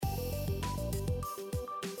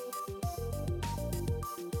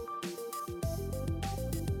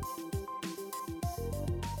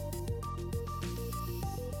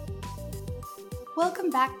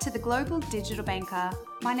Welcome back to the Global Digital Banker.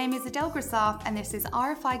 My name is Adele Grasaf and this is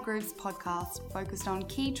RFI Group's podcast focused on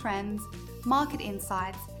key trends, market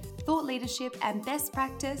insights, thought leadership and best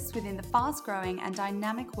practice within the fast-growing and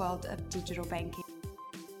dynamic world of digital banking.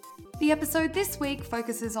 The episode this week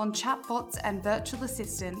focuses on chatbots and virtual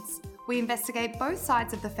assistants. We investigate both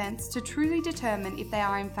sides of the fence to truly determine if they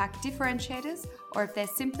are in fact differentiators or if they're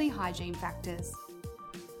simply hygiene factors.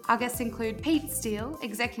 Our guests include Pete Steele,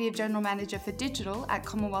 Executive General Manager for Digital at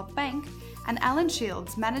Commonwealth Bank, and Alan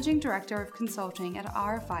Shields, Managing Director of Consulting at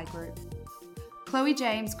RFI Group. Chloe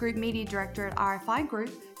James, Group Media Director at RFI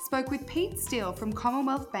Group, spoke with Pete Steele from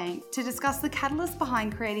Commonwealth Bank to discuss the catalyst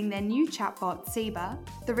behind creating their new chatbot, Seba,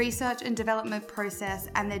 the research and development process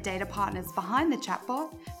and their data partners behind the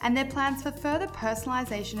chatbot, and their plans for further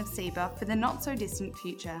personalisation of Seba for the not-so-distant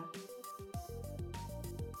future.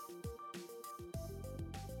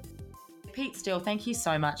 Pete Steele, thank you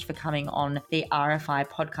so much for coming on the RFI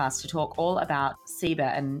podcast to talk all about Seba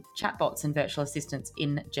and chatbots and virtual assistants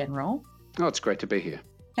in general. Oh, it's great to be here.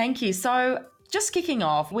 Thank you. So just kicking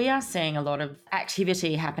off, we are seeing a lot of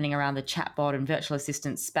activity happening around the chatbot and virtual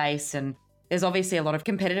assistant space, and there's obviously a lot of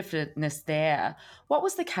competitiveness there. What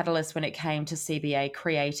was the catalyst when it came to CBA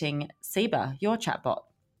creating Seba, your chatbot?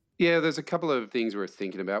 Yeah, there's a couple of things we're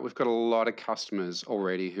thinking about. We've got a lot of customers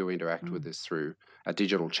already who interact with us through our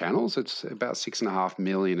digital channels. It's about 6.5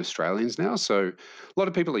 million Australians now. So a lot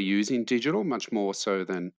of people are using digital, much more so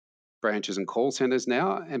than branches and call centers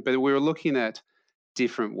now. But we were looking at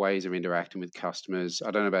different ways of interacting with customers.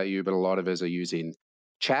 I don't know about you, but a lot of us are using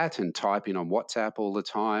chat and typing on WhatsApp all the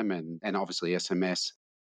time and obviously SMS.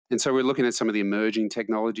 And so we're looking at some of the emerging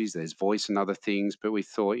technologies. There's voice and other things, but we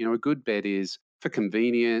thought, a good bet is for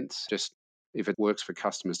convenience, just if it works for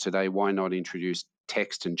customers today, why not introduce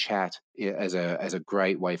text and chat as a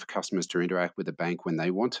great way for customers to interact with the bank when they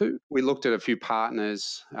want to? We looked at a few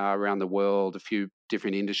partners around the world, a few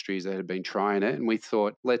different industries that had been trying it, and we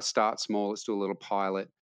thought, let's start small, let's do a little pilot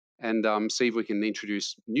and see if we can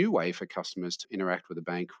introduce a new way for customers to interact with the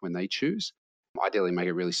bank when they choose. Ideally, make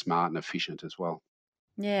it really smart and efficient as well.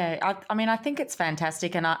 Yeah, I think it's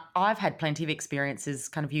fantastic. And I've had plenty of experiences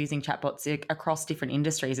kind of using chatbots across different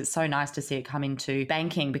industries. It's so nice to see it come into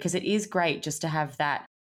banking because it is great just to have that,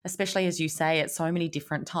 especially as you say, at so many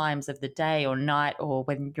different times of the day or night or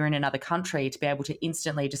when you're in another country, to be able to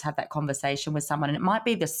instantly just have that conversation with someone. And it might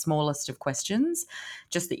be the smallest of questions,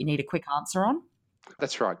 just that you need a quick answer on.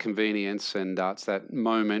 That's right, convenience, and it's that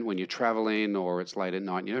moment when you're traveling or it's late at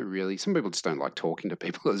night. Some people just don't like talking to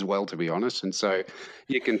people as well, to be honest, and so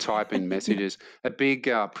you can type in messages. A big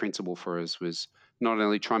principle for us was not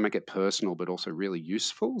only try and make it personal, but also really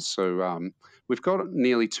useful. So we've got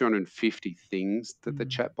nearly 250 things that the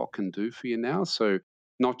chatbot can do for you now. So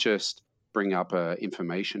not just bring up an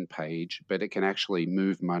information page, but it can actually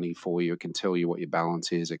move money for you. It can tell you what your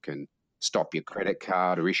balance is. It can stop your credit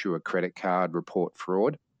card or issue a credit card, report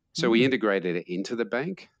fraud. So we integrated it into the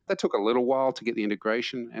bank. That took a little while to get the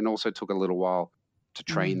integration and also took a little while to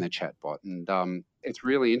train the chatbot. And it's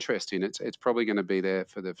really interesting. It's probably going to be there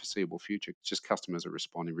for the foreseeable future. It's just customers are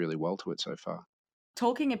responding really well to it so far.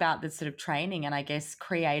 Talking about the sort of training and I guess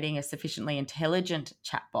creating a sufficiently intelligent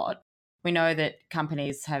chatbot, we know that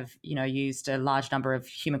companies have, used a large number of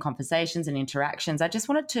human conversations and interactions. I just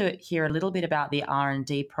wanted to hear a little bit about the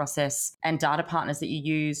R&D process and data partners that you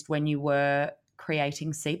used when you were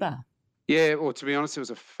creating Seba. Yeah, well, to be honest, it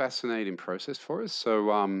was a fascinating process for us.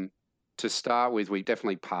 So to start with, we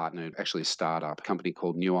definitely partnered, actually a startup, a company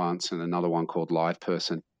called Nuance and another one called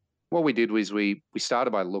LivePerson. What we did was we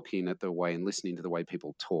started by looking at the way and listening to the way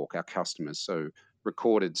people talk, our customers. So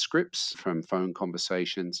recorded scripts from phone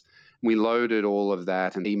conversations. We loaded all of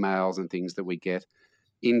that and emails and things that we get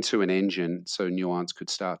into an engine so Nuance could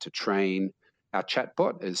start to train our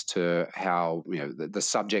chatbot as to how, the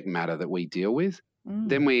subject matter that we deal with.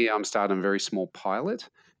 Then we started a very small pilot.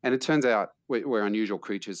 And it turns out we're unusual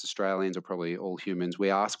creatures. Australians are probably all humans.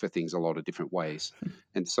 We ask for things a lot of different ways.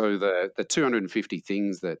 And so the 250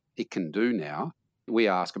 things that it can do now, we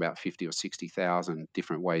ask about 50 or 60,000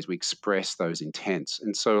 different ways. We express those intents.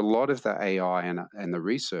 And so a lot of the AI and the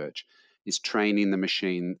research is training the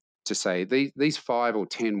machine to say these 5 or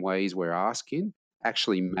 10 ways we're asking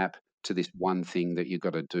actually map to this one thing that you've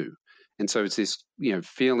got to do. And so it's this,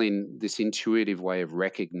 feeling this intuitive way of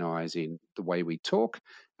recognizing the way we talk,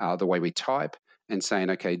 the way we type, and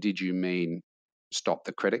saying, okay, did you mean stop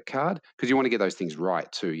the credit card? Because you want to get those things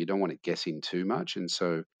right too. You don't want it guessing too much. And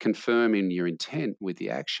so confirming your intent with the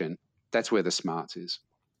action, that's where the smarts is.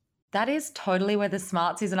 That is totally where the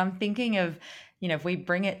smarts is. And I'm thinking of if we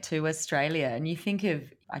bring it to Australia and you think of,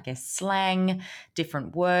 I guess, slang,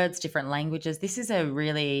 different words, different languages, this is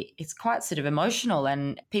it's quite sort of emotional,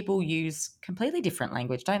 and people use completely different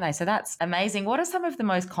language, don't they? So that's amazing. What are some of the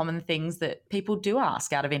most common things that people do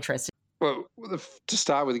ask out of interest? Well, to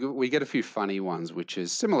start with, we get a few funny ones, which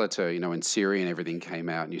is similar to, when Siri and everything came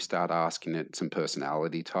out and you start asking it some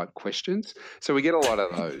personality type questions. So we get a lot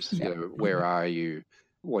of those, Yeah. where are you?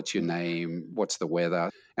 What's your name? What's the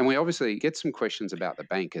weather? And we obviously get some questions about the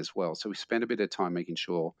bank as well. So we spent a bit of time making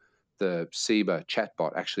sure the SEBA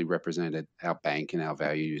chatbot actually represented our bank and our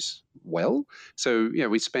values well. So,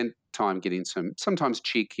 we spent time getting some sometimes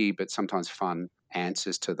cheeky, but sometimes fun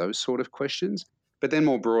answers to those sort of questions. But then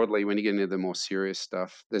more broadly, when you get into the more serious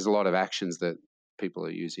stuff, there's a lot of actions that people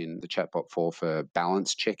are using the chatbot for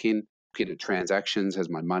balance check-in, looking at transactions, has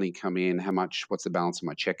my money come in, what's the balance of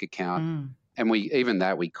my check account? Mm. And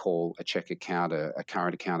we call a check account, a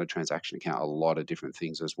current account, a transaction account, a lot of different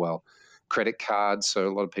things as well. Credit cards. So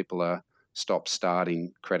a lot of people are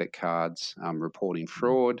starting credit cards, reporting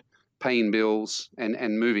fraud, paying bills,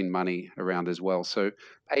 and moving money around as well. So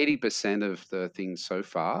 80% of the things so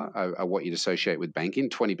far are what you'd associate with banking.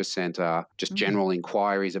 20% are just Mm. general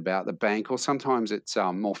inquiries about the bank, or sometimes it's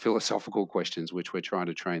more philosophical questions, which we're trying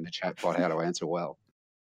to train the chatbot how to answer well.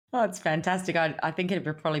 Oh, it's fantastic. I think it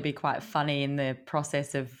would probably be quite funny in the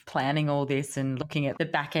process of planning all this and looking at the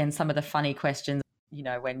back end, some of the funny questions.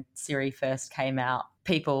 When Siri first came out,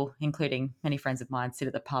 people, including many friends of mine, sit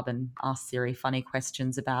at the pub and ask Siri funny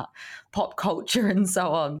questions about pop culture and so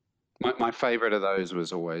on. My favorite of those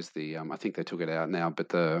was always I think they took it out now, but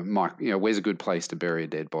the mic, where's a good place to bury a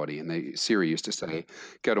dead body? And Siri used to say,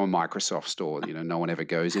 go to a Microsoft store. No one ever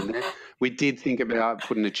goes in there. We did think about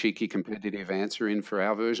putting a cheeky competitive answer in for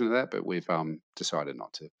our version of that, but we've decided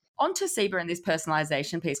not to. Onto SEBA and this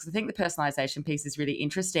personalization piece, because I think the personalization piece is really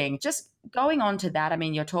interesting. Just going on to that, I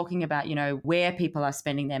mean, you're talking about, where people are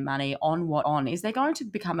spending their money on what on. Is there going to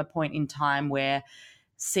become a point in time where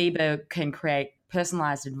SEBA can create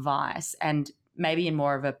personalized advice and maybe in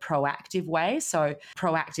more of a proactive way? So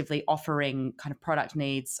proactively offering kind of product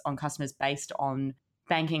needs on customers based on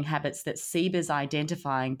banking habits that SEBA's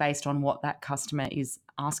identifying based on what that customer is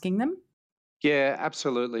asking them? Yeah,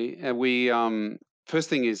 absolutely. And we first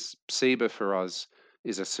thing is SEBA for us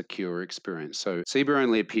is a secure experience. So SEBA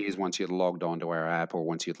only appears once you're logged onto our app or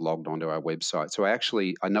once you've logged onto our website. So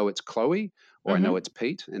I know it's Chloe or I know Mm-hmm. it's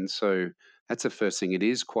Pete, and so that's the first thing. It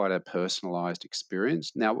is quite a personalized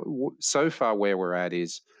experience. Now, so far where we're at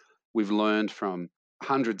is we've learned from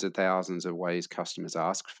hundreds of thousands of ways customers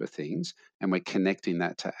ask for things, and we're connecting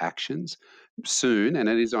that to actions soon, and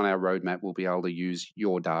it is on our roadmap. We'll be able to use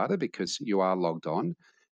your data because you are logged on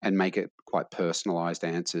and make it quite personalized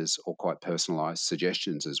answers or quite personalized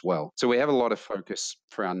suggestions as well. So we have a lot of focus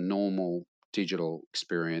for our normal digital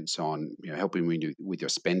experience on helping you with your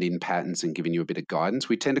spending patterns and giving you a bit of guidance.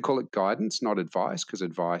 We tend to call it guidance, not advice, because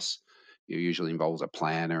advice usually involves a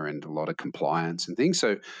planner and a lot of compliance and things.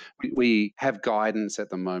 So we have guidance at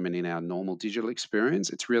the moment in our normal digital experience.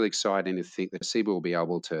 It's really exciting to think that SEBA will be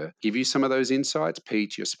able to give you some of those insights.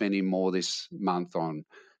 Pete, you're spending more this month on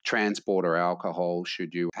transport or alcohol.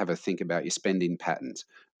 Should you have a think about your spending patterns?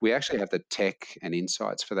 We actually have the tech and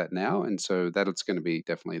insights for that now. And so that's going to be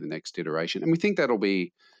definitely the next iteration. And we think that'll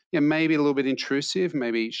be maybe a little bit intrusive,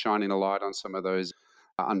 maybe shining a light on some of those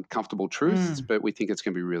uncomfortable truths, Mm. but we think it's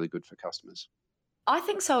going to be really good for customers. I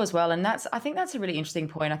think so as well. And I think that's a really interesting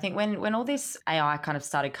point. I think when all this AI kind of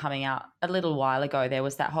started coming out a little while ago, there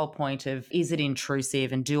was that whole point of, is it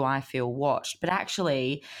intrusive and do I feel watched? But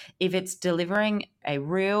actually, if it's delivering a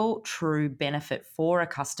real true benefit for a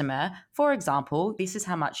customer, for example, this is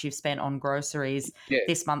how much you've spent on groceries Yeah.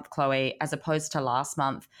 this month, Chloe, as opposed to last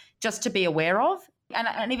month, just to be aware of.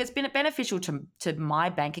 And if it's been beneficial to my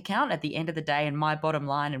bank account at the end of the day and my bottom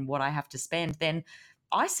line and what I have to spend, then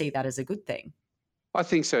I see that as a good thing. I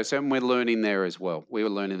think so. So we're learning there as well. We were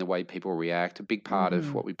learning the way people react. A big part of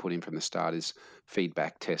Mm. what we put in from the start is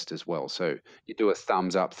feedback test as well. So you do a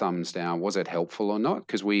thumbs up, thumbs down. Was it helpful or not?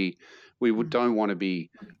 Because Mm. don't want to be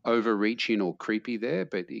overreaching or creepy there,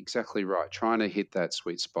 but exactly right. Trying to hit that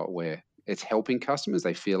sweet spot where it's helping customers.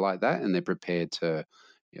 They feel like that, and they're prepared to,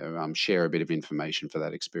 share a bit of information for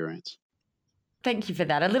that experience. Thank you for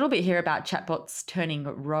that. A little bit here about chatbots turning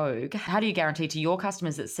rogue. How do you guarantee to your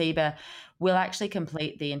customers that SEBA will actually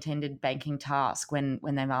complete the intended banking task when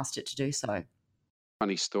they've asked it to do so?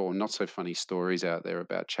 Not so funny stories out there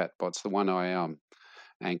about chatbots. The one I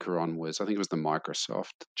anchor on I think it was the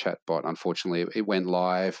Microsoft chatbot. Unfortunately, it went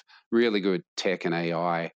live. Really good tech and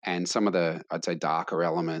AI, and some of the, I'd say, darker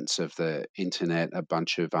elements of the internet. A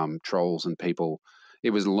bunch of trolls and people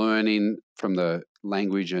It was learning from the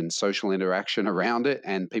language and social interaction around it,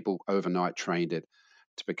 and people overnight trained it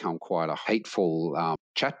to become quite a hateful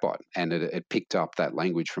chatbot, and it picked up that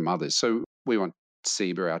language from others. So we want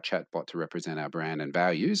Seba, our chatbot, to represent our brand and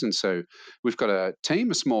values. And so we've got a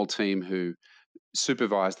small team who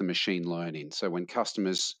supervise the machine learning. So when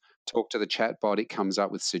customers talk to the chatbot, it comes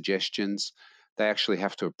up with suggestions. They actually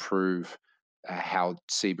have to approve how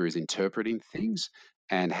Seba is interpreting things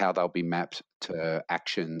and how they'll be mapped to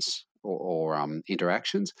actions or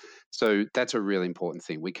interactions. So that's a really important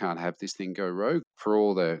thing. We can't have this thing go rogue. For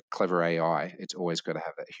all the clever AI, it's always got to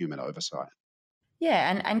have that human oversight.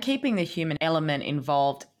 Yeah, and keeping the human element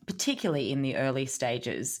involved, particularly in the early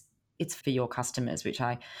stages, it's for your customers, which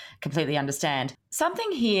I completely understand.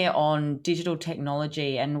 Something here on digital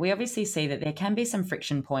technology, and we obviously see that there can be some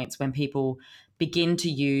friction points when people begin to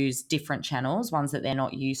use different channels, ones that they're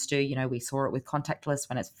not used to. You know, we saw it with contactless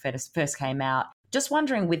when it first came out. Just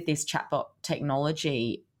wondering, with this chatbot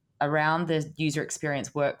technology around the user experience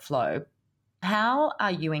workflow, how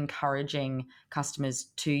are you encouraging customers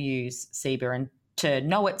to use Seba and to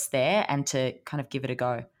know it's there and to kind of give it a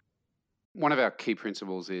go? One of our key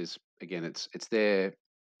principles is, again, it's there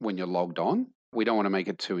when you're logged on. We don't want to make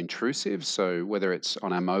it too intrusive. So whether it's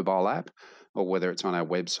on our mobile app or whether it's on our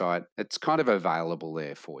website, it's kind of available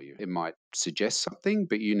there for you. It might suggest something,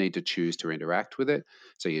 but you need to choose to interact with it.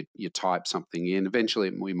 So you type something in.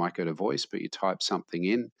 Eventually, we might go to voice, but you type something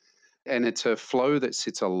in. And it's a flow that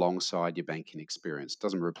sits alongside your banking experience. It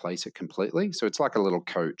doesn't replace it completely. So it's like a little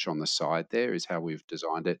coach on the side there is how we've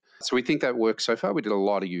designed it. So we think that works so far. We did a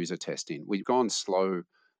lot of user testing. We've gone slow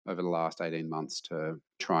over the last 18 months to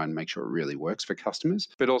try and make sure it really works for customers.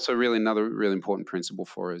 But also really another really important principle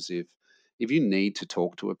for us, if you need to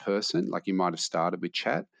talk to a person, like you might have started with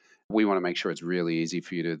chat, we want to make sure it's really easy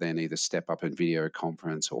for you to then either step up in video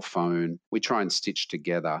conference or phone. We try and stitch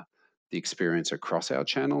together the experience across our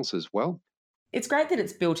channels as well. It's great that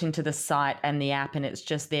it's built into the site and the app and it's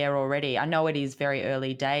just there already. I know it is very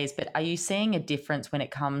early days, but are you seeing a difference when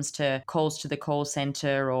it comes to calls to the call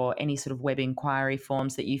center or any sort of web inquiry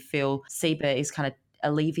forms that you feel Seba is kind of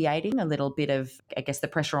alleviating a little bit of, I guess, the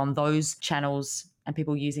pressure on those channels and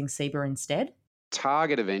people using Seba instead?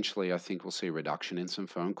 Target eventually, I think we'll see a reduction in some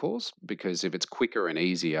phone calls because if it's quicker and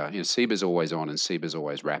easier, Seba's always on and Seba's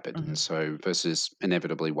always rapid. Mm-hmm. And so versus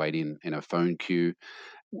inevitably waiting in a phone queue,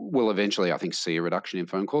 we'll eventually, I think, see a reduction in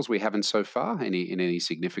phone calls. We haven't so far in any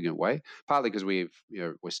significant way, partly because we're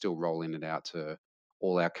still rolling it out to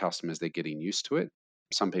all our customers. They're getting used to it.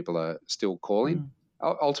 Some people are still calling.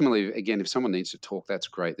 Ultimately, again, if someone needs to talk, that's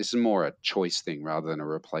great. This is more a choice thing rather than a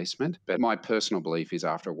replacement. But my personal belief is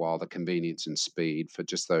after a while, the convenience and speed for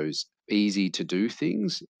just those easy to do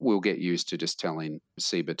things, we'll get used to just telling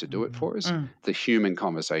Seba to do it for us. The human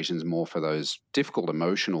conversation is more for those difficult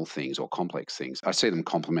emotional things or complex things. I see them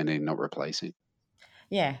complementing, not replacing.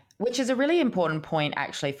 Yeah, which is a really important point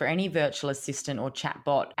actually for any virtual assistant or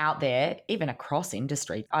chatbot out there, even across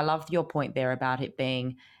industry. I love your point there about it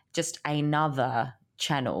being just another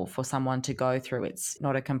channel for someone to go through. It's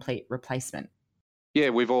not a complete replacement. Yeah,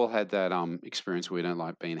 we've all had that experience where we don't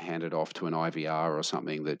like being handed off to an IVR or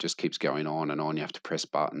something that just keeps going on and on. You have to press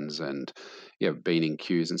buttons and being in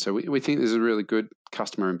queues. And so we think this is a really good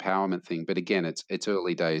customer empowerment thing. But again, it's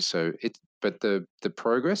early days. So but the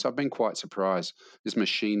progress, I've been quite surprised. This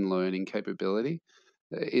machine learning capability,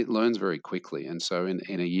 it learns very quickly. And so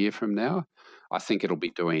in a year from now, I think it'll be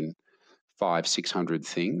doing 500-600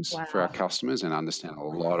 things for our Wow. customers and understand a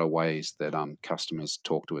lot of ways that customers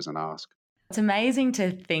talk to us and ask. It's amazing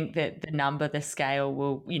to think that the scale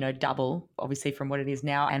will, double, obviously, from what it is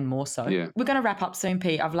now and more so. Yeah. We're going to wrap up soon,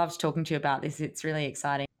 Pete. I've loved talking to you about this. It's really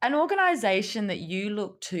exciting. An organisation that you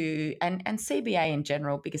look to, and CBA in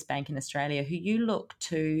general, biggest bank in Australia, who you look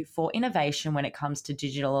to for innovation when it comes to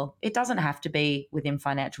digital. It doesn't have to be within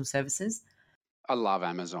financial services. I love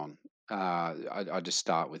Amazon. I just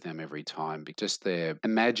start with them every time. Just their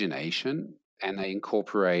imagination, and they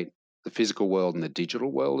incorporate the physical world and the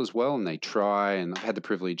digital world as well. And they try, and I've had the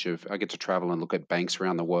privilege of, I get to travel and look at banks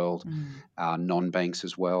around the world, non-banks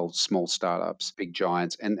as well, small startups, big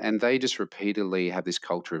giants. And they just repeatedly have this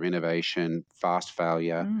culture of innovation, fast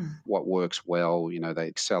failure, what works well, they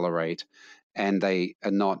accelerate. And they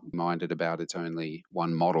are not minded about it's only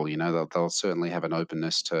one model. They'll certainly have an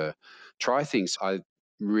openness to try things. I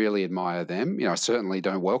really admire them. I certainly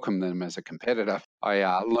don't welcome them as a competitor. I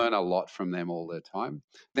learn a lot from them all the time.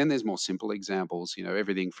 Then there's more simple examples,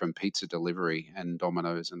 everything from pizza delivery and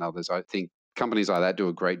Domino's and others. I think companies like that do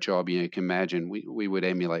a great job. You can imagine we would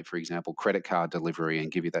emulate, for example, credit card delivery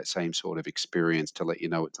and give you that same sort of experience to let you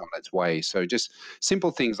know it's on its way. So just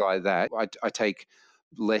simple things like that. I take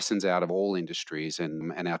lessons out of all industries,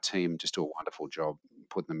 and our team just do a wonderful job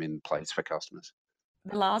putting them in place for customers.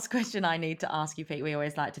 The last question I need to ask you, Pete, we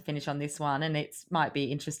always like to finish on this one, and it might be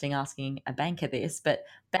interesting asking a banker this, but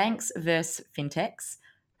banks versus fintechs,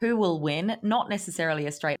 who will win? Not necessarily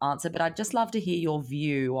a straight answer, but I'd just love to hear your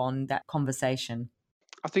view on that conversation.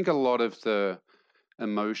 I think a lot of the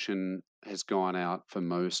emotion has gone out for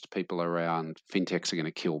most people around fintechs are going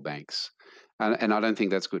to kill banks. And I don't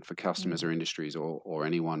think that's good for customers or industries or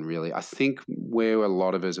anyone really. I think where a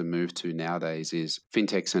lot of us have moved to nowadays is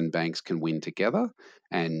fintechs and banks can win together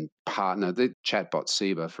and partner. The chatbot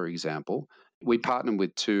Seba, for example, we partnered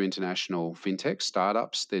with 2 international fintech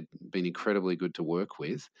startups. They've been incredibly good to work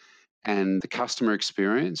with. And the customer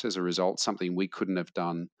experience as a result, something we couldn't have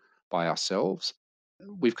done by ourselves.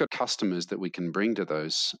 We've got customers that we can bring to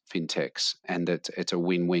those fintechs, and it's a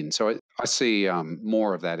win-win. So I see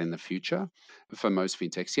more of that in the future for most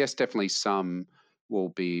fintechs. Yes, definitely some will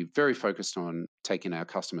be very focused on taking our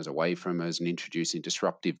customers away from us and introducing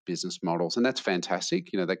disruptive business models, and that's fantastic.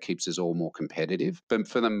 That keeps us all more competitive. But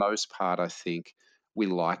for the most part, I think we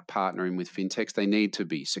like partnering with fintechs. They need to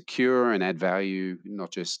be secure and add value, not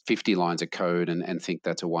just 50 lines of code and think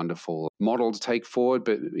that's a wonderful model to take forward.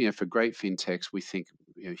 But for great fintechs, we think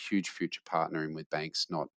huge future partnering with banks,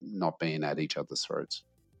 not being at each other's throats.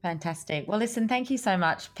 Fantastic. Well, listen, thank you so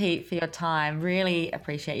much, Pete, for your time. Really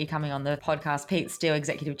appreciate you coming on the podcast. Pete Steele,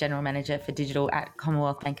 Executive General Manager for Digital at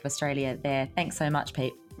Commonwealth Bank of Australia there. Thanks so much,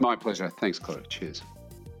 Pete. My pleasure. Thanks, Chloe. Cheers.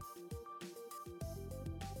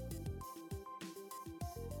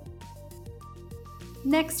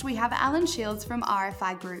 Next, we have Alan Shields from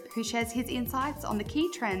RFI Group, who shares his insights on the key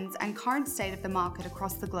trends and current state of the market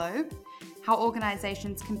across the globe, how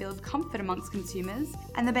organisations can build comfort amongst consumers,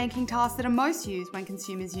 and the banking tasks that are most used when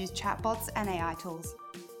consumers use chatbots and AI tools.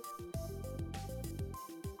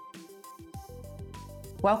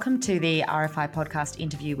 Welcome to the RFI podcast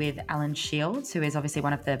interview with Alan Shields, who is obviously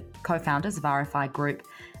one of the co-founders of RFI Group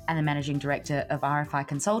and the Managing Director of RFI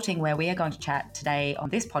Consulting, where we are going to chat today on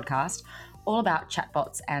this podcast all about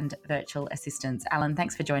chatbots and virtual assistants. Alan,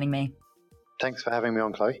 thanks for joining me. Thanks for having me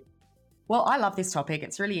on, Chloe. Well, I love this topic.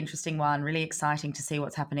 It's a really interesting one, really exciting to see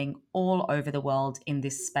what's happening all over the world in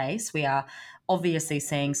this space. We are obviously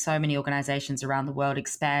seeing so many organisations around the world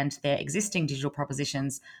expand their existing digital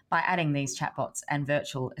propositions by adding these chatbots and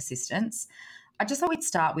virtual assistants. I just thought we'd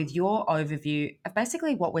start with your overview of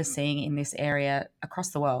basically what we're seeing in this area across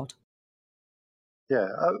the world. Yeah,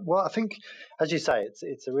 well, I think, as you say,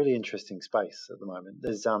 it's a really interesting space at the moment.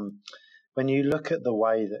 There's when you look at the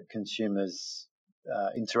way that consumers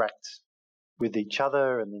interact with each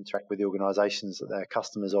other and interact with the organisations that they're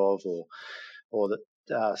customers of, or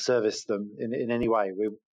that service them in any way,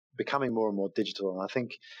 we're becoming more and more digital. And I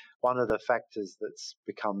think one of the factors that's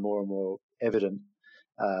become more and more evident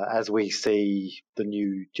as we see the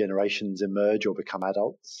new generations emerge or become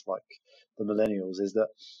adults, like the millennials, is that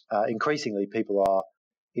increasingly people are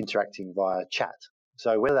interacting via chat.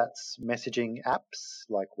 So whether that's messaging apps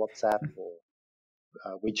like WhatsApp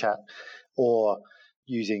or WeChat, or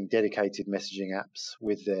using dedicated messaging apps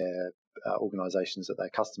with their organisations that they're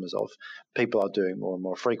customers of, people are doing more and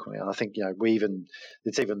more frequently. And I think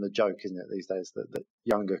it's even the joke, isn't it, these days, that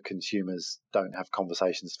younger consumers don't have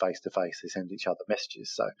conversations face to face; they send each other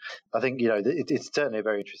messages. So I think it's certainly a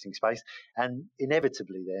very interesting space, and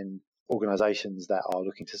inevitably then organisations that are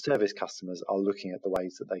looking to service customers are looking at the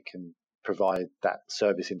ways that they can provide that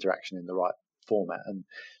service interaction in the right format. And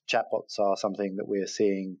chatbots are something that we're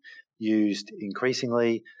seeing used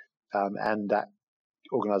increasingly, and that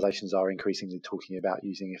organisations are increasingly talking about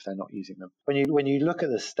using if they're not using them. When you look at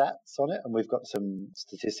the stats on it, and we've got some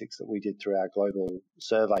statistics that we did through our global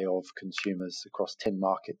survey of consumers across 10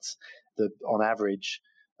 markets, that on average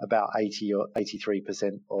about 80 or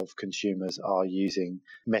 83% of consumers are using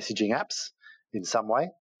messaging apps in some way.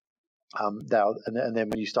 And then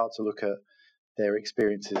when you start to look at their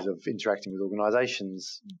experiences of interacting with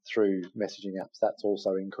organisations through messaging apps, that's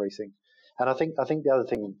also increasing. And I think the other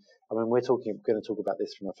thing, we're going to talk about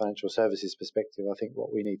this from a financial services perspective. I think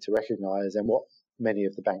what we need to recognise, and what many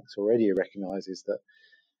of the banks already recognise, is that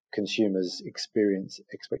consumers' experience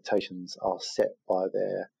expectations are set by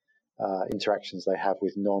their interactions they have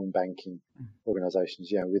with non-banking organisations,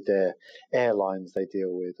 with their airlines they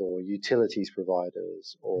deal with, or utilities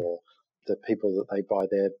providers, or the people that they buy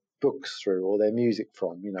their books through or their music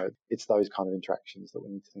from. It's those kind of interactions that we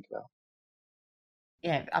need to think about.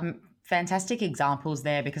 Yeah, fantastic examples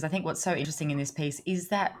there, because I think what's so interesting in this piece is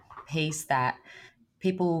that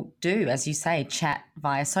people do, as you say, chat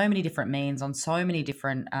via so many different means on so many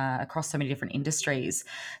different, across so many different industries.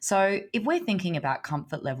 So if we're thinking about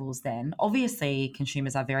comfort levels, then obviously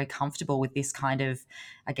consumers are very comfortable with this kind of,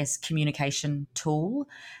 I guess, communication tool.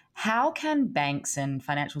 How can banks and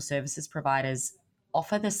financial services providers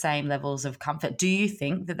offer the same levels of comfort? Do you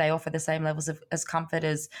think that they offer the same levels of as comfort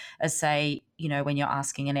as say, when you're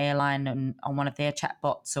asking an airline on one of their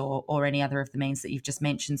chatbots or any other of the means that you've just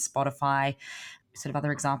mentioned, Spotify, sort of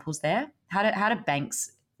other examples there? How do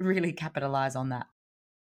banks really capitalize on that?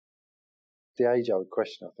 The age-old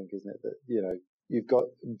question, I think, isn't it? That you've got,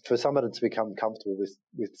 for someone to become comfortable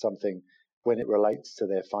with something when it relates to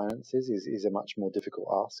their finances is a much more difficult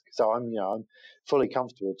ask. So I'm fully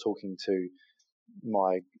comfortable talking to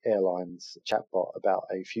my airline's chatbot about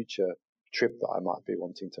a future trip that I might be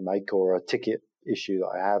wanting to make, or a ticket issue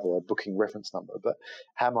that I have, or a booking reference number. But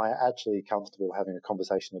am I actually comfortable having a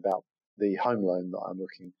conversation about the home loan that I'm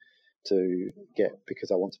looking to get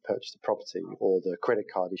because I want to purchase a property, or the credit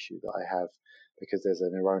card issue that I have because there's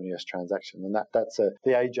an erroneous transaction? And that's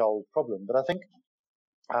the age-old problem. But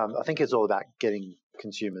I think it's all about getting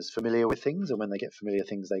consumers familiar with things, and when they get familiar with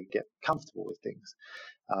things, they get comfortable with things.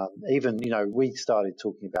 Even, we started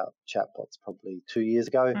talking about chatbots probably 2 years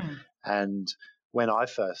ago, and when I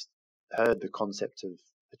first heard the concept of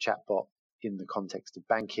a chatbot in the context of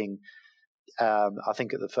banking, I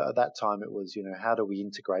think at that time it was, how do we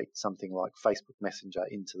integrate something like Facebook Messenger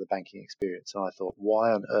into the banking experience? And I thought,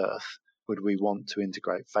 why on earth would we want to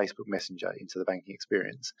integrate Facebook Messenger into the banking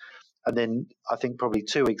experience? And then I think probably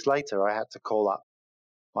 2 weeks later, I had to call up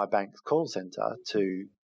my bank's call center to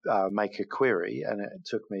make a query, and it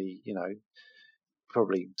took me,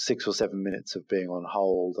 probably 6 or 7 minutes of being on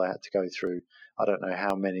hold. I had to go through, I don't know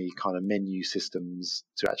how many kind of menu systems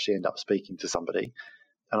to actually end up speaking to somebody.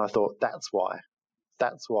 And I thought, that's why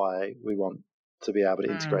we want to be able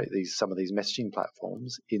to integrate some of these messaging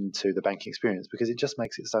platforms into the banking experience, because it just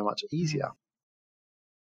makes it so much easier.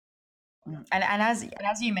 And as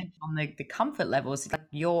you mentioned on the comfort levels, like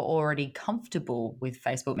you're already comfortable with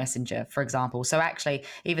Facebook Messenger, for example. So actually,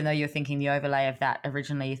 even though you're thinking the overlay of that,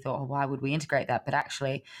 originally you thought, why would we integrate that? But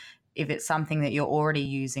actually, if it's something that you're already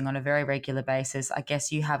using on a very regular basis, I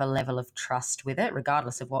guess you have a level of trust with it,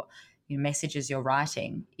 regardless of what messages you're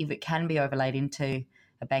writing. If it can be overlaid into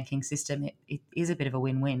a banking system, it is a bit of a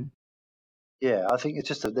win-win. Yeah, I think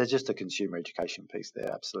there's just a consumer education piece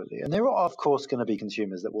there, absolutely. And there are, of course, going to be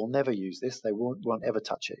consumers that will never use this. They won't ever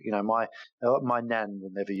touch it. My nan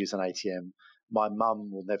will never use an ATM. My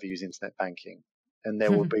mum will never use internet banking. And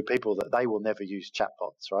there will be people that they will never use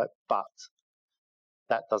chatbots, right? But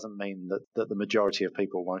that doesn't mean that the majority of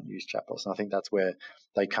people won't use chatbots. And I think that's where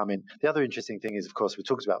they come in. The other interesting thing is, of course, we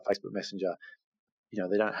talked about Facebook Messenger.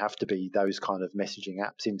 They don't have to be those kind of messaging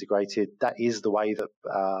apps integrated. That is the way that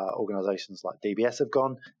organisations like DBS have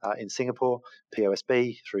gone in Singapore,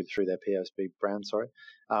 POSB, through their POSB brand, sorry.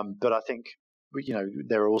 But I think,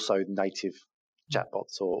 there are also native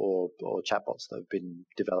chatbots or chatbots that have been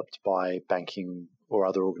developed by banking or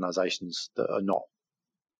other organisations that are not,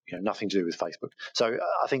 nothing to do with Facebook. So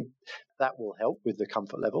I think that will help with the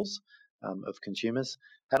comfort levels of consumers.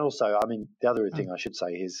 And also, the other thing I should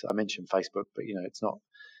say is, I mentioned Facebook, but it's not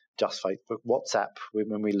just Facebook. WhatsApp,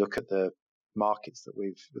 when we look at the markets that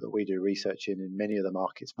we do research in many of the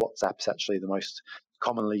markets, WhatsApp's actually the most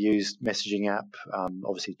commonly used messaging app.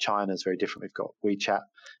 Obviously, China's very different. We've got WeChat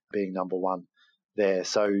being number one there.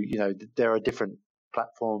 So there are different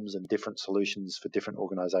platforms and different solutions for different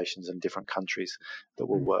organizations and different countries that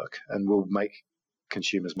will work and will make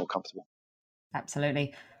consumers more comfortable.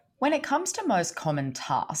 Absolutely. When it comes to most common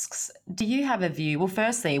tasks, do you have a view? Well,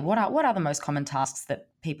 firstly, what are the most common tasks that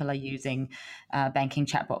people are using banking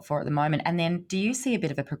chatbot for at the moment? And then do you see a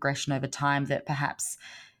bit of a progression over time that perhaps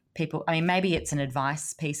people, maybe it's an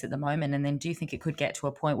advice piece at the moment, and then do you think it could get to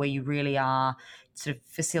a point where you really are sort of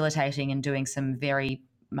facilitating and doing some very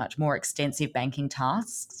much more extensive banking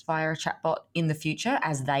tasks via a chatbot in the future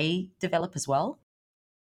as they develop as well?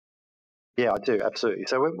 Yeah, I do, absolutely.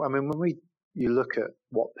 So when you look at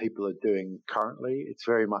what people are doing currently, it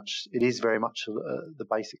is very much the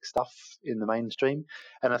basic stuff in the mainstream.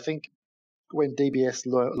 And I think when DBS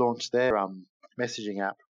launched their messaging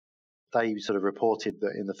app, they sort of reported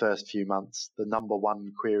that in the first few months, the number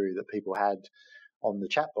one query that people had on the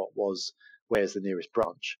chatbot was, where's the nearest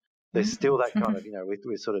branch? There's still that kind of,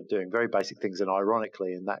 we're sort of doing very basic things. And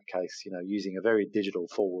ironically, in that case, using a very digital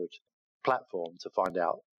forward platform to find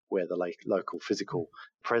out where the local physical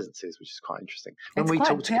presence is, which is quite interesting. It's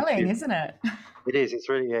quite telling, isn't it? It is. It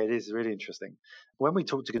is really interesting. When we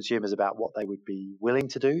talk to consumers about what they would be willing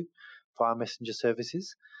to do via messenger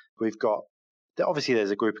services, we've got obviously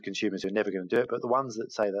there's a group of consumers who are never going to do it, but the ones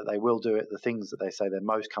that say that they will do it, the things that they say they're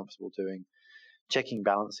most comfortable doing, checking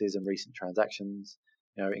balances and recent transactions,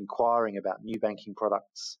 inquiring about new banking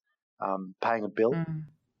products, paying a bill.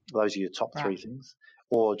 Those are your top three things.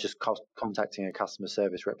 Or just contacting a customer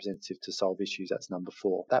service representative to solve issues. That's number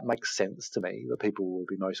 4. That makes sense to me that people will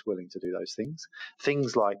be most willing to do those things.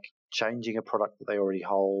 Things like changing a product that they already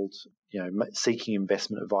hold, seeking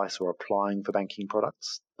investment advice or applying for banking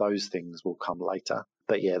products, those things will come later.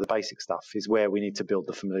 But yeah, the basic stuff is where we need to build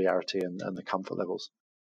the familiarity and the comfort levels.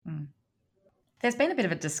 There's been a bit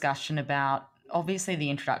of a discussion about obviously the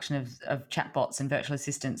introduction of chatbots and virtual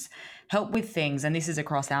assistants help with things, and this is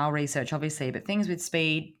across our research obviously, but things with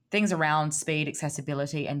speed, things around speed,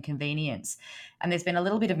 accessibility and convenience. And there's been a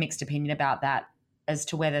little bit of mixed opinion about that as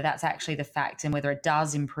to whether that's actually the fact and whether it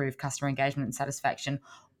does improve customer engagement and satisfaction,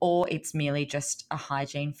 or it's merely just a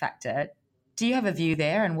hygiene factor. Do you have a view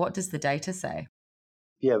there, and what does the data say?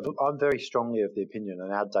 Yeah, I'm very strongly of the opinion,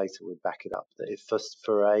 and our data would back it up, that if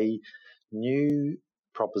for a new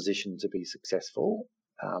proposition to be successful,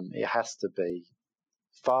 it has to be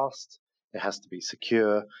fast, it has to be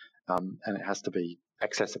secure, and it has to be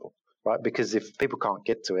accessible, right? Because if people can't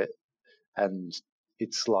get to it and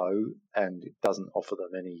it's slow and it doesn't offer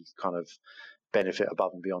them any kind of benefit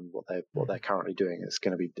above and beyond what they're currently doing, it's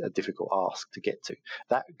going to be a difficult ask to get to.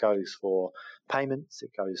 That goes for payments,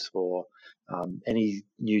 it goes for any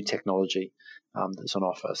new technology that's on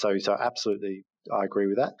offer. So absolutely, I agree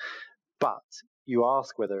with that. But you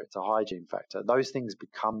ask whether it's a hygiene factor. Those things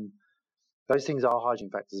are hygiene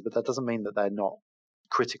factors, but that doesn't mean that they're not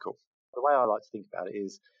critical. The way I like to think about it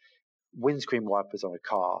is windscreen wipers on a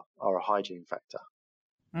car are a hygiene factor.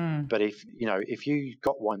 But if you've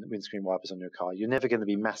got windscreen wipers on your car, you're never going to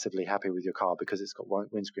be massively happy with your car because it's got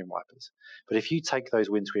windscreen wipers. But if you take those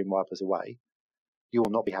windscreen wipers away, you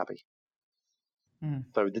will not be happy.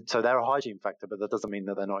 So they're a hygiene factor, but that doesn't mean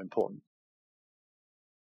that they're not important.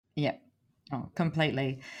 Yeah,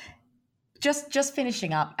 completely. Just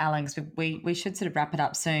finishing up, Alan, because we should sort of wrap it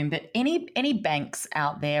up soon. But any banks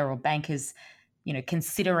out there or bankers,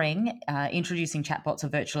 considering introducing chatbots or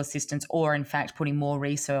virtual assistants, or in fact putting more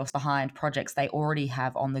resource behind projects they already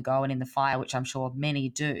have on the go and in the fire, which I'm sure many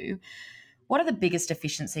do, what are the biggest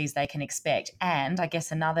efficiencies they can expect? And I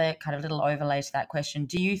guess another kind of little overlay to that question,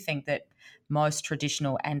 do you think that most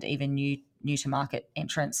traditional and even new to market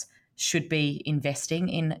entrants should be investing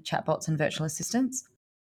in chatbots and virtual assistants?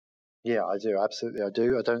 Yeah, I do. Absolutely, I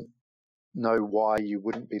do. I don't know why you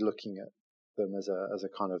wouldn't be looking at them as a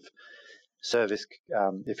kind of service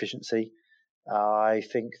efficiency. I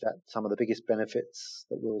think that some of the biggest benefits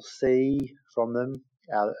that we'll see from them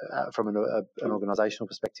from an organisational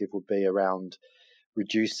perspective would be around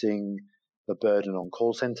reducing the burden on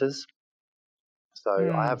call centres. So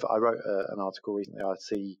I wrote an article recently.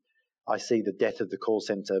 I see the death of the call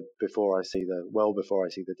centre before I see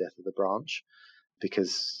the death of the branch,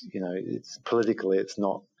 because it's politically it's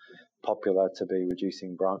not popular to be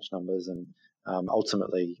reducing branch numbers, and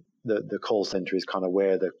ultimately the call centre is kind of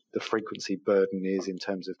where the frequency burden is in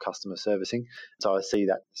terms of customer servicing. So I see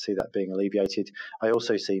that being alleviated. I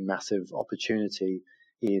also see massive opportunity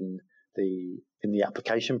in the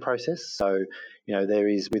application process. So there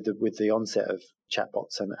is with the onset of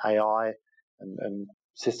chatbots and AI and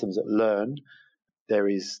systems that learn, there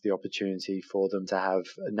is the opportunity for them to have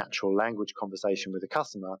a natural language conversation with a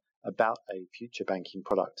customer about a future banking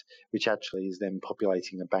product, which actually is then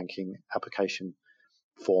populating a banking application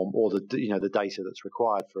form, or the data that's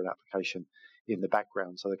required for an application in the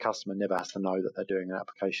background. So the customer never has to know that they're doing an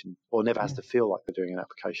application, or never has to feel like they're doing an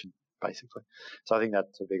application, basically. So I think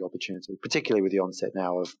that's a big opportunity, particularly with the onset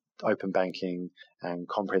now of open banking and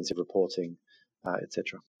comprehensive reporting,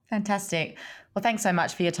 etc. Fantastic. Well, thanks so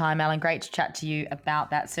much for your time, Alan. Great to chat to you about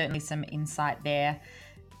that. Certainly some insight there,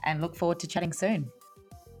 and look forward to chatting soon.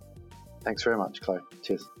 Thanks very much, Chloe.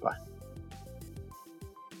 Cheers. Bye.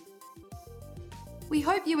 We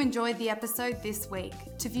hope you enjoyed the episode this week.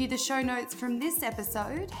 To view the show notes from this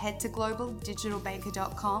episode, head to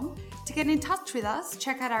globaldigitalbanker.com. To get in touch with us,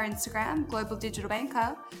 check out our Instagram, Global Digital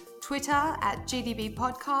Banker, Twitter at GDB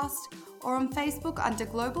Podcast, or on Facebook under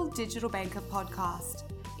Global Digital Banker Podcast.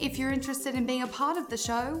 If you're interested in being a part of the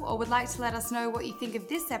show or would like to let us know what you think of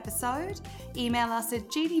this episode, email us at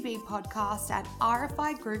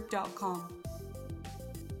gdbpodcast@rfigroup.com.